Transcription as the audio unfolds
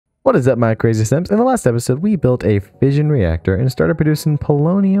What is up, my crazy sims? In the last episode, we built a fission reactor and started producing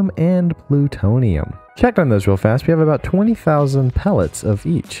polonium and plutonium. Checked on those real fast. We have about 20,000 pellets of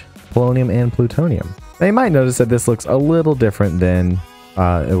each, polonium and plutonium. Now you might notice that this looks a little different than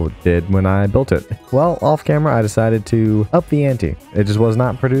it did when I built it. Well, off camera, I decided to up the ante. It just was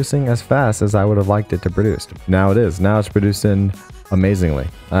not producing as fast as I would have liked it to produce. Now it is. Now it's producing amazingly.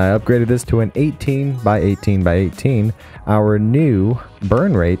 I upgraded this to an 18 by 18 by 18. Our new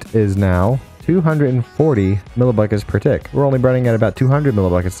burn rate is now 240 millibuckets per tick. We're only burning at about 200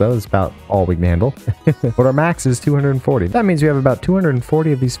 millibuckets though. That's about all we can handle. But our max is 240. That means we have about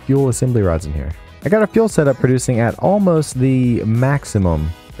 240 of these fuel assembly rods in here. I got a fuel setup producing at almost the maximum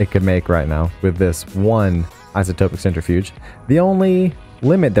it could make right now with this one isotopic centrifuge. The only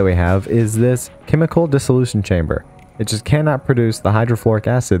limit that we have is this chemical dissolution chamber. It just cannot produce the hydrofluoric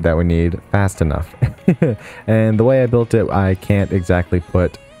acid that we need fast enough. And the way I built it, I can't exactly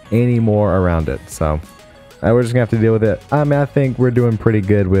put any more around it. So we're just gonna have to deal with it. I mean, I think we're doing pretty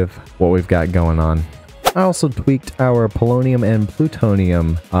good with what we've got going on. I also tweaked our polonium and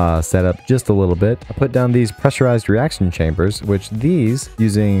plutonium setup just a little bit. I put down these pressurized reaction chambers, which these,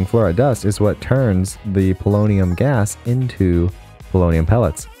 using fluorite dust, is what turns the polonium gas into polonium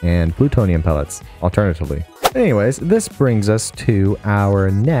pellets and plutonium pellets, alternatively. Anyways, this brings us to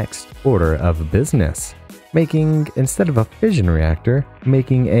our next order of business. Making, instead of a fission reactor,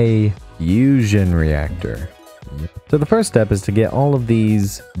 making a fusion reactor. So the first step is to get all of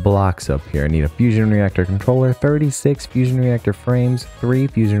these blocks up here. I need a fusion reactor controller, 36 fusion reactor frames, 3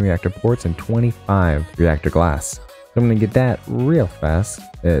 fusion reactor ports, and 25 reactor glass. So I'm going to get that real fast.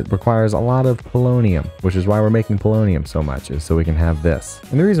 It requires a lot of polonium, which is why we're making polonium so much, is so we can have this.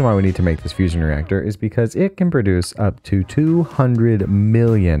 And the reason why we need to make this fusion reactor is because it can produce up to 200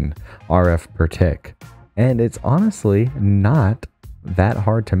 million RF per tick. And it's honestly not that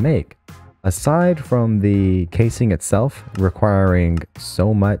hard to make. Aside from the casing itself requiring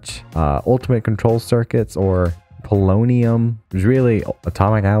so much ultimate control circuits or polonium, really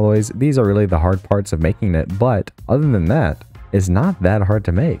atomic alloys, these are really the hard parts of making it. But other than that, it's not that hard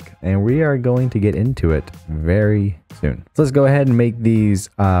to make. And we are going to get into it very soon. So let's go ahead and make these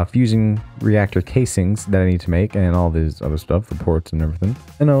fusion reactor casings that I need to make and all this other stuff, the ports and everything.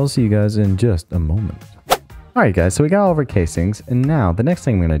 And I'll see you guys in just a moment. Alright guys, so we got all of our casings, and now the next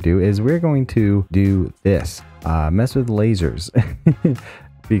thing we're going to do is we're going to do this. Mess with lasers.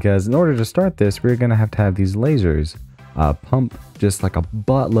 Because in order to start this, we're going to have these lasers pump just like a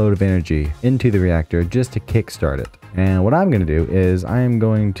buttload of energy into the reactor just to kickstart it. And what I'm going to do is I am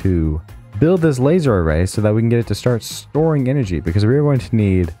going to build this laser array so that we can get it to start storing energy, because we're going to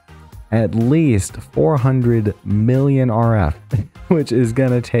need at least 400 million RF, which is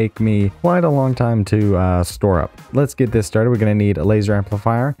gonna take me quite a long time to store up. Let's get this started. We're gonna need a laser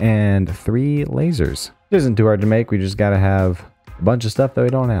amplifier and 3 lasers. It isn't too hard to make. We just gotta have a bunch of stuff that we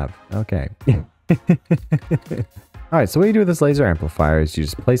don't have. Okay. All right, so what you do with this laser amplifier is you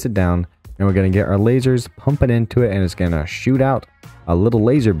just place it down, and we're gonna get our lasers pumping into it, and it's gonna shoot out a little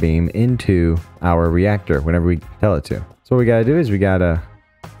laser beam into our reactor whenever we tell it to. So what we gotta do is we gotta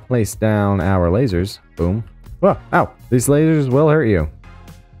place down our lasers. Boom. Whoa, ow. These lasers will hurt you.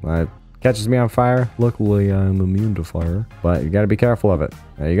 It catches me on fire. Luckily, I'm immune to fire, but you got to be careful of it.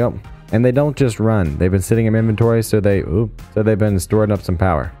 There you go. And they don't just run. They've been sitting in inventory, so they've been storing up some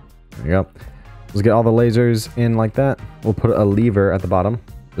power. There you go. Let's get all the lasers in like that. We'll put a lever at the bottom,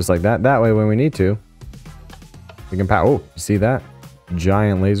 just like that. That way, when we need to, we can power. Oh, you see that?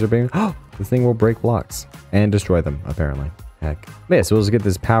 Giant laser beam. Oh, this thing will break blocks and destroy them, apparently. Heck. Yeah, so we'll just get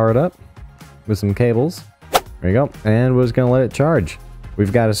this powered up with some cables. There you go. And we're just going to let it charge.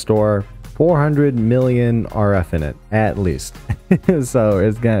 We've got to store 400 million RF in it, at least. So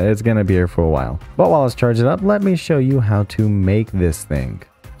it's gonna be here for a while. But while it's charging up, let me show you how to make this thing.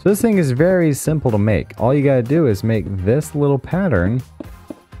 So this thing is very simple to make. All you got to do is make this little pattern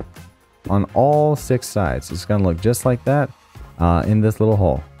on all 6 sides. It's going to look just like that in this little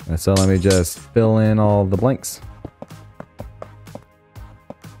hole. And so let me just fill in all the blanks.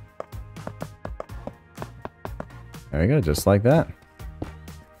 There we go, just like that.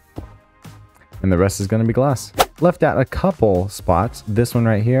 And the rest is going to be glass. Left out a couple spots, this one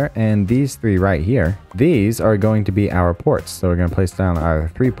right here and these 3 right here. These are going to be our ports. So we're going to place down our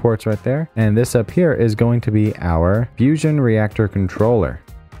 3 ports right there. And this up here is going to be our fusion reactor controller.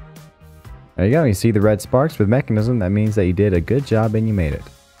 There you go, you see the red sparks with Mekanism. That means that you did a good job and you made it.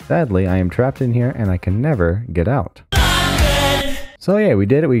 Sadly, I am trapped in here and I can never get out. So yeah, we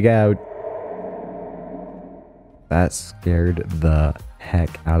did it. We got... That scared the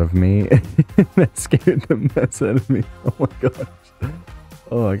heck out of me. That scared the mess out of me. Oh my gosh.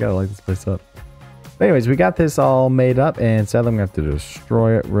 Oh, I gotta light this place up. Anyways, we got this all made up, and sadly I'm gonna have to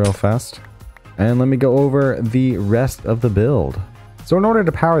destroy it real fast. And let me go over the rest of the build. So in order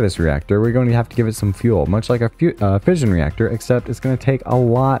to power this reactor, we're going to have to give it some fuel, much like a fission reactor, except it's going to take a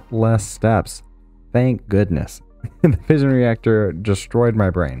lot less steps. Thank goodness. The fission reactor destroyed my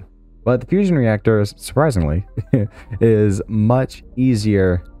brain. But the fusion reactor, surprisingly, is much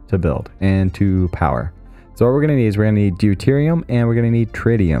easier to build and to power. So what we're going to need is we're going to need deuterium and we're going to need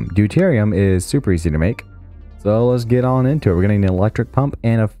tritium. Deuterium is super easy to make. So let's get on into it. We're going to need an electric pump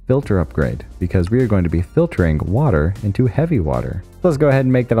and a filter upgrade because we are going to be filtering water into heavy water. So let's go ahead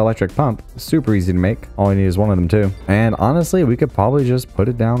and make that electric pump. Super easy to make. All we need is one of them too. And honestly, we could probably just put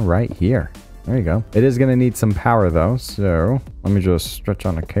it down right here. There you go. It is going to need some power though. So let me just stretch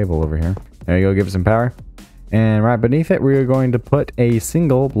on a cable over here. There you go. Give it some power. And right beneath it, we are going to put a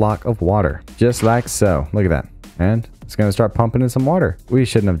single block of water. Just like so. Look at that. And it's going to start pumping in some water. We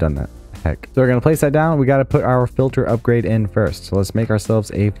shouldn't have done that. Heck. So we're going to place that down. We got to put our filter upgrade in first. So let's make ourselves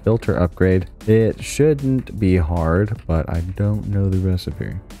a filter upgrade. It shouldn't be hard, but I don't know the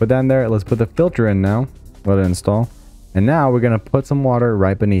recipe. Put that in there. Let's put the filter in now. Let it install. And now we're going to put some water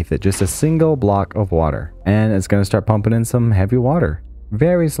right beneath it. Just a single block of water. And it's going to start pumping in some heavy water.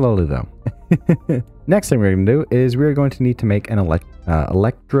 Very slowly though. Next thing we're going to do is we're going to need to make an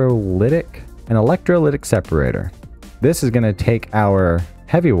electrolytic separator. This is going to take our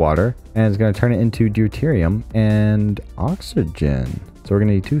heavy water and it's going to turn it into deuterium and oxygen. So we're going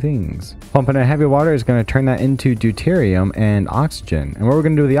to need two things. Pumping in heavy water is going to turn that into deuterium and oxygen. And what we're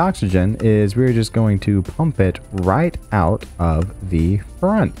going to do with the oxygen is we're just going to pump it right out of the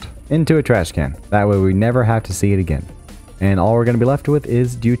front into a trash can. That way we never have to see it again. And all we're going to be left with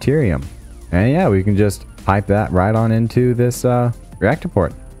is deuterium. And yeah, we can just pipe that right on into this reactor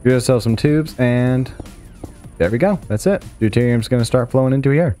port. Give ourselves some tubes and there we go. That's it. Deuterium's going to start flowing into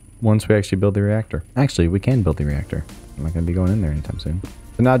here once we actually build the reactor. Actually, we can build the reactor. I'm not going to be going in there anytime soon.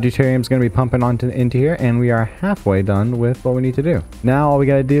 So now deuterium's going to be pumping into here and we are halfway done with what we need to do. Now all we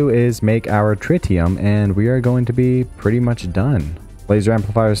got to do is make our tritium and we are going to be pretty much done. Laser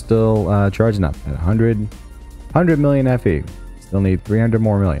amplifier is still charging up at 100 million FE. Still need 300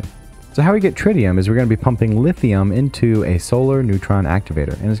 more million. So how we get tritium is we're going to be pumping lithium into a solar neutron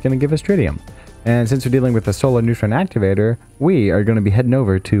activator and it's going to give us tritium. And since we're dealing with a solar neutron activator, we are going to be heading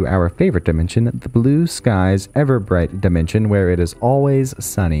over to our favorite dimension, the blue skies ever bright dimension, where it is always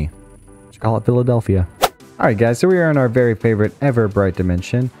sunny. Let's call it Philadelphia. Alright guys, so we are in our very favorite ever bright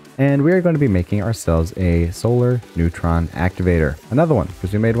dimension, and we are going to be making ourselves a solar neutron activator. Another one,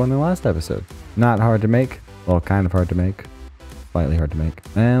 because we made one in the last episode. Not hard to make. Well, kind of hard to make. Slightly hard to make.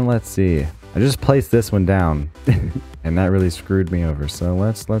 And let's see. I just placed this one down and that really screwed me over. So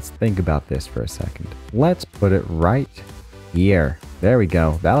let's think about this for a second. Let's put it right here. There we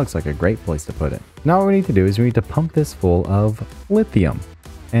go. That looks like a great place to put it. Now what we need to do is we need to pump this full of lithium.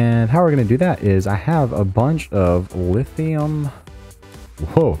 And how we're going to do that is I have a bunch of lithium.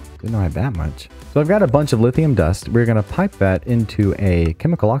 Whoa, didn't know I had that much. So I've got a bunch of lithium dust. We're going to pipe that into a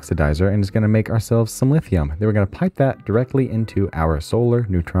chemical oxidizer and it's going to make ourselves some lithium. Then we're going to pipe that directly into our solar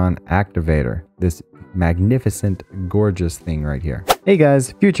neutron activator. This magnificent, gorgeous thing right here. Hey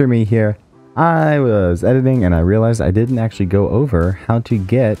guys, future me here. I was editing and I realized I didn't actually go over how to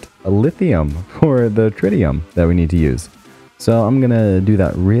get a lithium for the tritium that we need to use. So I'm going to do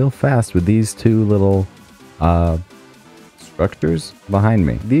that real fast with these two little structures behind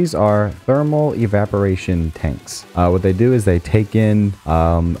me. These are thermal evaporation tanks. What they do is they take in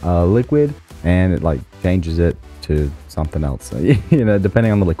a liquid and it like changes it to something else, you know,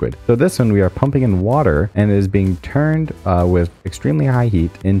 depending on the liquid. So this one we are pumping in water and it is being turned with extremely high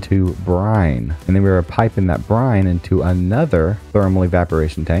heat into brine. And then we are piping that brine into another thermal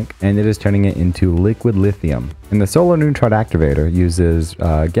evaporation tank and it is turning it into liquid lithium. And the solar neutron activator uses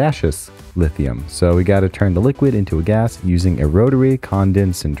gaseous lithium. So we got to turn the liquid into a gas using a rotary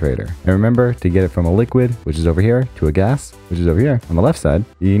condensator. And remember, to get it from a liquid, which is over here, to a gas, which is over here on the left side,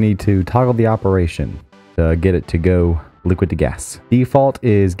 you need to toggle the operation to get it to go liquid to gas. Default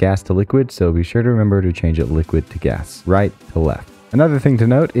is gas to liquid, so be sure to remember to change it liquid to gas, right to left. Another thing to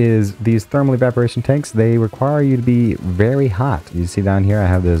note is these thermal evaporation tanks, they require you to be very hot. You see down here I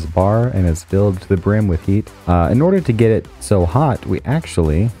have this bar and it's filled to the brim with heat. In order to get it so hot, we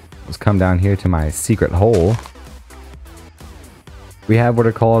actually, let's come down here to my secret hole. We have what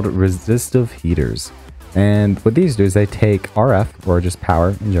are called resistive heaters. And what these do is they take RF, or just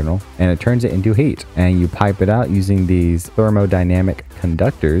power in general, and it turns it into heat. And you pipe it out using these thermodynamic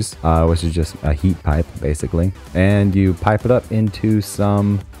conductors, which is just a heat pipe, basically. And you pipe it up into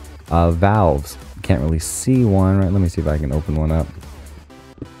some valves. You can't really see one, right? Let me see if I can open one up.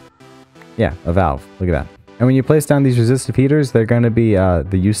 Yeah, a valve. Look at that. And when you place down these resistive heaters, they're going to be,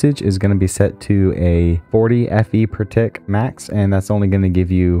 the usage is going to be set to a 40 FE per tick max. And that's only going to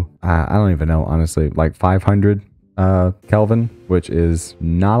give you, I don't even know, honestly, like 500 Kelvin, which is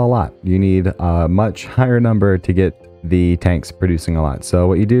not a lot. You need a much higher number to get the tanks producing a lot. So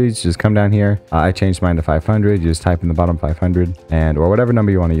what you do is just come down here. I changed mine to 500. You just type in the bottom 500 and or whatever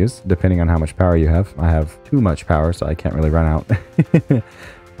number you want to use, depending on how much power you have. I have too much power, so I can't really run out.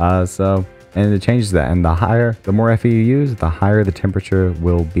 And it changes that. And the more Fe you use, the higher the temperature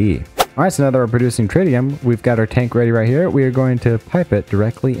will be. All right, so now that we're producing tritium, we've got our tank ready right here. We are going to pipe it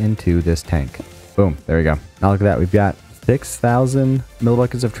directly into this tank. Boom, there we go. Now look at that. We've got 6,000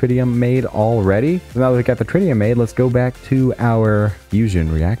 millibuckets of tritium made already. So now that we've got the tritium made, let's go back to our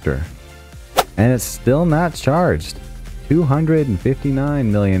fusion reactor. And it's still not charged. 259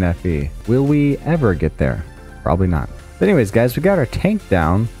 million Fe. Will we ever get there? Probably not. But anyways, guys, we got our tank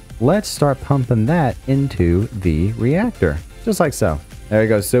down. Let's start pumping that into the reactor. Just like so. There we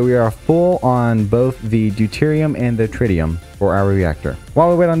go. So we are full on both the deuterium and the tritium for our reactor.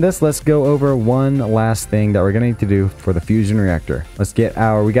 While we wait on this, let's go over one last thing that we're going to need to do for the fusion reactor. Let's get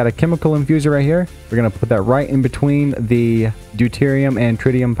we got a chemical infuser right here. We're going to put that right in between the deuterium and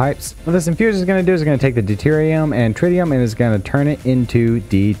tritium pipes. What this infuser is going to do is going to take the deuterium and tritium and is going to turn it into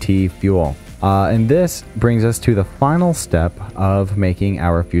DT fuel. And this brings us to the final step of making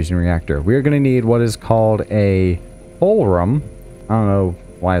our fusion reactor. We're going to need what is called a fulcrum. I don't know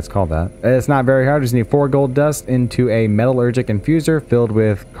why it's called that. It's not very hard. We just need 4 gold dust into a metallurgic infuser filled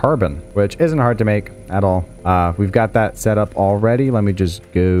with carbon, which isn't hard to make at all. We've got that set up already. Let me just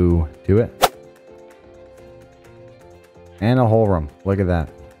go to it. And a fulcrum. Look at that.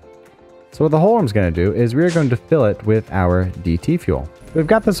 So what the fulcrum's going to do is we're going to fill it with our DT fuel. We've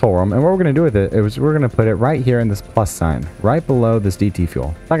got this fulcrum, and what we're going to do with it is we're going to put it right here in this plus sign, right below this DT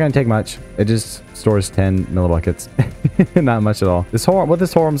fuel. It's not going to take much. It just stores 10 millibuckets. Not much at all. What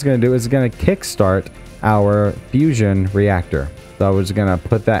this fulcrum is going to do is it's going to kickstart our fusion reactor. So we're just going to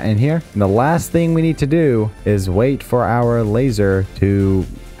put that in here. And the last thing we need to do is wait for our laser to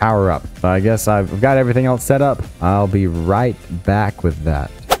power up. So I guess I've got everything else set up. I'll be right back with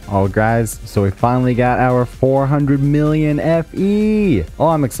that. Oh, guys, so we finally got our 400 million Fe. Oh,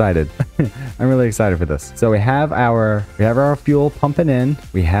 I'm excited. I'm really excited for this. So we have our fuel pumping in.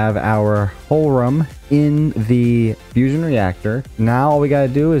 We have our fulcrum in the fusion reactor. Now all we got to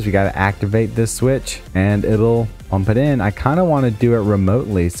do is we got to activate this switch and it'll pump it in. I kind of want to do it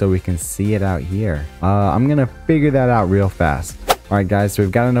remotely so we can see it out here. I'm going to figure that out real fast. All right, guys, so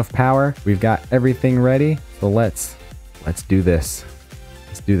we've got enough power. We've got everything ready. So let's do this.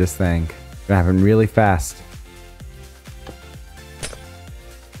 Let's do this thing. It's gonna happen really fast.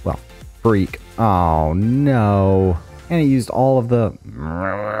 Well, freak. Oh no. And it used all of the...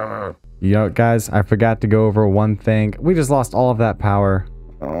 You know, guys, I forgot to go over one thing. We just lost all of that power.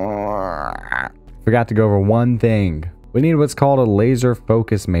 Forgot to go over one thing. We need what's called a laser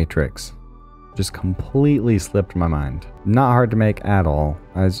focus matrix. Just completely slipped my mind. Not hard to make at all.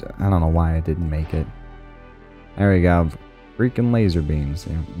 I don't know why I didn't make it. There we go. Freaking laser beams,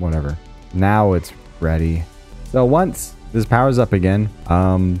 whatever. Now it's ready. So once this powers up again,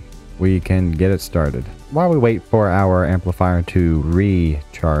 we can get it started. While we wait for our amplifier to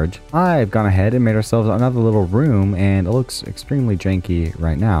recharge, I've gone ahead and made ourselves another little room, and it looks extremely janky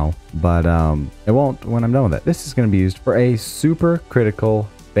right now, but it won't when I'm done with it. This is going to be used for a super critical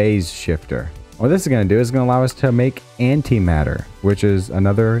phase shifter. What this is going to do is going to allow us to make antimatter, which is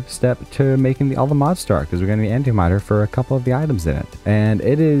another step to making all the mods start, because we're going to need antimatter for a couple of the items in it. And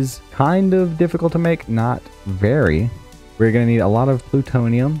it is kind of difficult to make, not very. We're going to need a lot of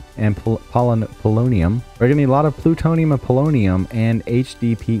plutonium and polonium. We're going to need a lot of plutonium and polonium and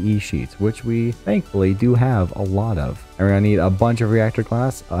HDPE sheets, which we thankfully do have a lot of. And we're going to need a bunch of reactor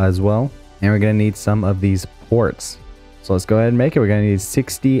glass as well. And we're going to need some of these ports. So let's go ahead and make it. We're going to need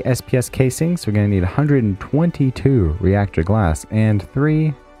 60 SPS casings. We're going to need 122 reactor glass and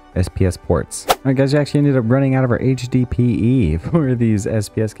 3 SPS ports. All right, guys, we actually ended up running out of our HDPE for these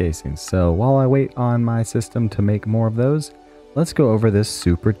SPS casings. So while I wait on my system to make more of those, let's go over this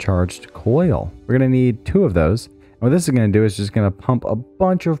supercharged coil. We're going to need 2 of those. And what this is going to do is just going to pump a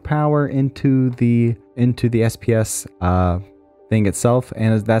bunch of power into the SPS thing itself,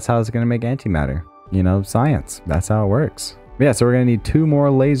 and that's how it's going to make antimatter. You know, science. That's how it works. Yeah, so we're going to need 2 more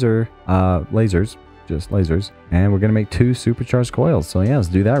lasers, just lasers, and we're going to make 2 supercharged coils. So yeah, let's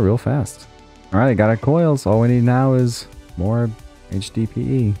do that real fast. All right, I got our coils. All we need now is more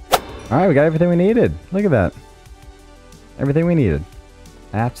HDPE. All right, we got everything we needed. Look at that. Everything we needed.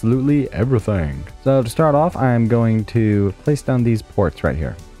 Absolutely everything. So to start off, I'm going to place down these ports right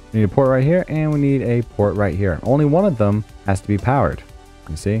here. We need a port right here, and we need a port right here. Only one of them has to be powered.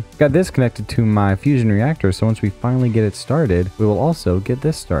 You see? Got this connected to my fusion reactor, so once we finally get it started, we will also get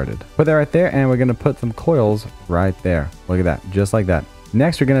this started. Put that right there, and we're going to put some coils right there. Look at that, just like that.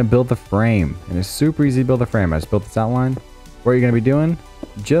 Next, we're going to build the frame, and it's super easy to build the frame. I just built this outline. What you're going to be doing,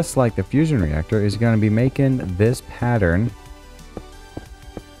 just like the fusion reactor, is going to be making this pattern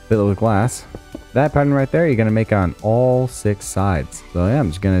filled with glass. That pattern right there, you're going to make on all 6 sides. So yeah, I'm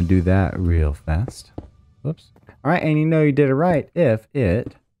just going to do that real fast. Whoops. All right, and you know you did it right if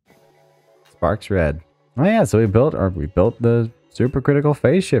it sparks red. Oh yeah, so we built the supercritical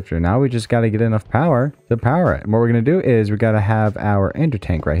phase shifter. Now we just got to get enough power to power it. And what we're going to do is we got to have our ender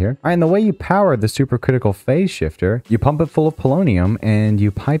tank right here. All right, and the way you power the supercritical phase shifter, you pump it full of polonium and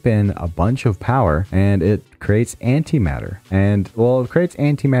you pipe in a bunch of power and it creates antimatter. And well, it creates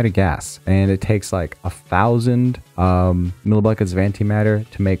antimatter gas, and it takes like 1,000 millibuckets of antimatter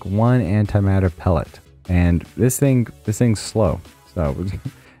to make 1 antimatter pellet. And this thing's slow, so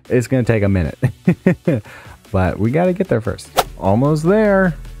it's gonna take a minute. But we gotta get there first. Almost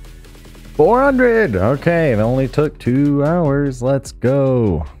there. 400. Okay, it only took 2 hours. Let's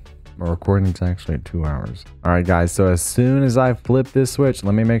go. My recording's actually 2 hours. All right, guys. So as soon as I flip this switch,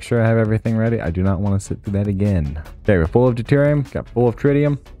 let me make sure I have everything ready. I do not want to sit through that again. Okay, we're full of deuterium. Got full of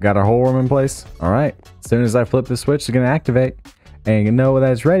tritium. Got our whole room in place. All right. As soon as I flip this switch, it's gonna activate, and you know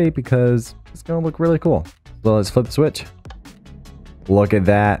that it's ready because it's gonna look really cool. So let's flip the switch. Look at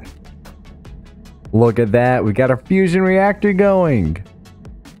that. Look at that. We got our fusion reactor going.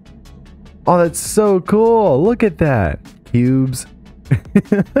 Oh, that's so cool. Look at that. Cubes.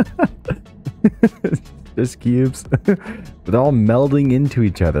 Just cubes. But all melding into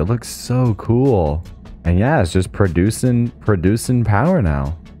each other. It looks so cool. And yeah, it's just producing power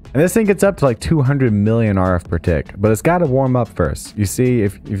now. And this thing gets up to like 200 million RF per tick, but it's got to warm up first. You see,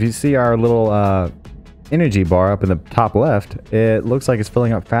 if you see our little energy bar up in the top left, it looks like it's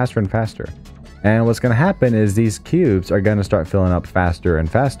filling up faster and faster. And what's going to happen is these cubes are going to start filling up faster and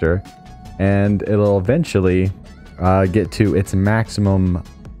faster, and it'll eventually get to its maximum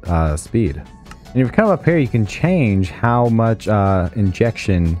speed. And if you come up here, you can change how much the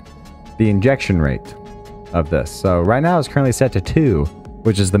injection rate of this. So right now it's currently set to 2,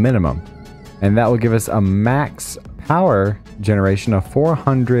 which is the minimum. And that will give us a max power generation of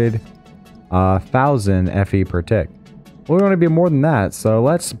 400,000 FE per tick. We want to be more than that, so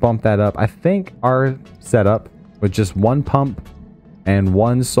let's bump that up. I think our setup with just 1 pump and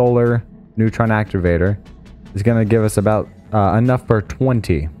 1 solar neutron activator is going to give us about enough for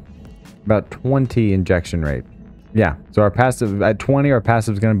 20. About 20 injection rate. Yeah, so our passive, at 20, our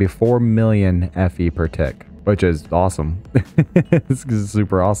passive is going to be 4 million FE per tick, which is awesome. This is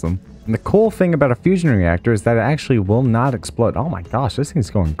super awesome. And the cool thing about a fusion reactor is that it actually will not explode. Oh my gosh, this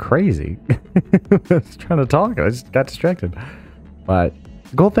thing's going crazy. I was trying to talk, I just got distracted. But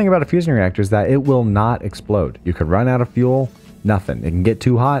the cool thing about a fusion reactor is that it will not explode. You could run out of fuel, nothing. It can get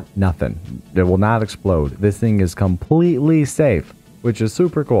too hot, nothing. It will not explode. This thing is completely safe, which is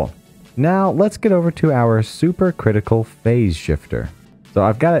super cool. Now let's get over to our supercritical phase shifter. So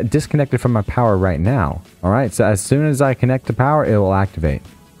I've got it disconnected from my power right now. All right, so as soon as I connect to power, it will activate.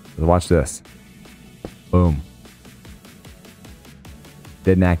 So watch this. Boom.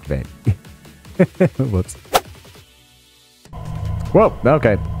 Didn't activate. Whoops. Whoa,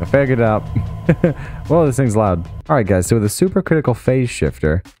 okay. I figured it out. Whoa, this thing's loud. All right, guys, so with a supercritical phase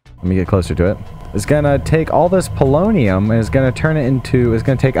shifter, let me get closer to it. It's gonna take all this polonium and it's gonna turn it into, it's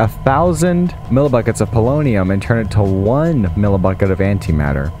gonna take 1,000 millibuckets of polonium and turn it to 1 millibucket of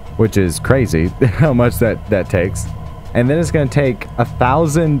antimatter, which is crazy how much that takes. And then it's going to take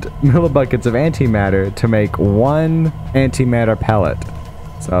 1,000 millibuckets of antimatter to make 1 antimatter pellet.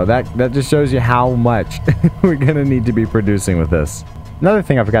 So that just shows you how much we're going to need to be producing with this. Another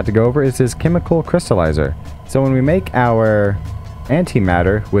thing I forgot to go over is this chemical crystallizer. So when we make our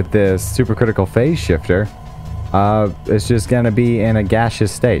antimatter with this supercritical phase shifter, it's just going to be in a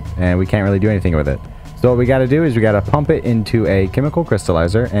gaseous state and we can't really do anything with it. So what we got to do is we got to pump it into a chemical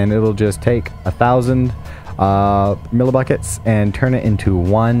crystallizer, and it'll just take 1,000 millibuckets and turn it into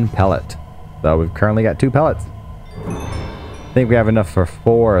 1 pellet. So we've currently got 2 pellets. I think we have enough for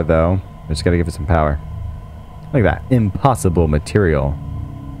 4 though. We just got to give it some power. Look at that. Impossible material.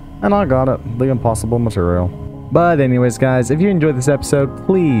 And I got it. The impossible material. But anyways, guys, if you enjoyed this episode,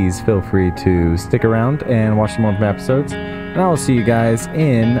 please feel free to stick around and watch some more of my episodes. And I will see you guys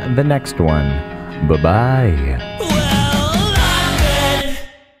in the next one. Bye-bye.